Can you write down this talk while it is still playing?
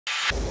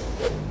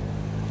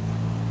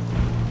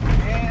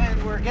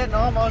And we're getting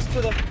almost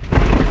to the...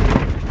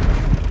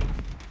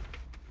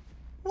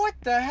 What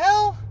the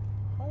hell?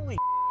 Holy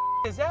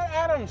is that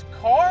Adam's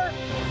car?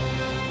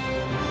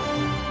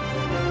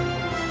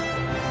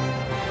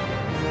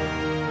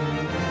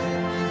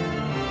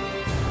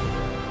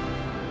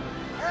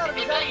 Adam,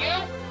 is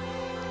that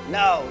you?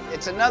 No,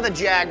 it's another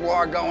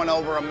Jaguar going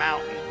over a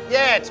mountain.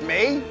 Yeah, it's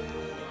me.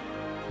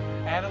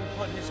 Adam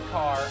put his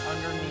car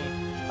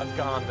underneath a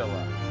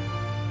gondola.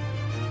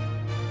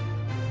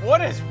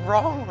 What is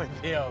wrong with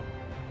him?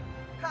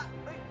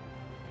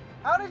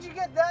 How did you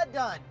get that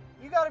done?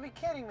 You gotta be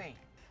kidding me.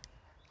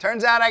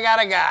 Turns out I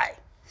got a guy.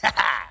 You got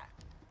a guy.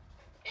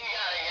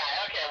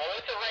 Okay, well,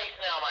 it's a race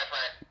now, my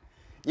friend.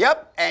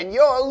 Yep, and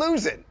you're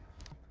losing.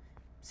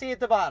 See you at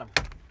the bottom.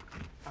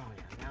 Oh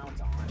yeah, now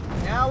it's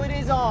on. Now it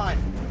is on.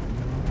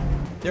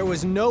 There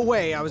was no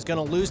way I was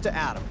gonna lose to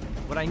Adam.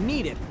 What I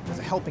needed was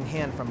a helping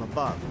hand from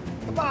above.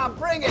 Come on,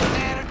 bring it,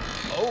 man.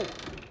 Oh.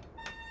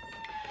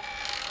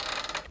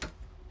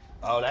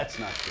 Oh, that's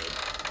not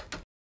good.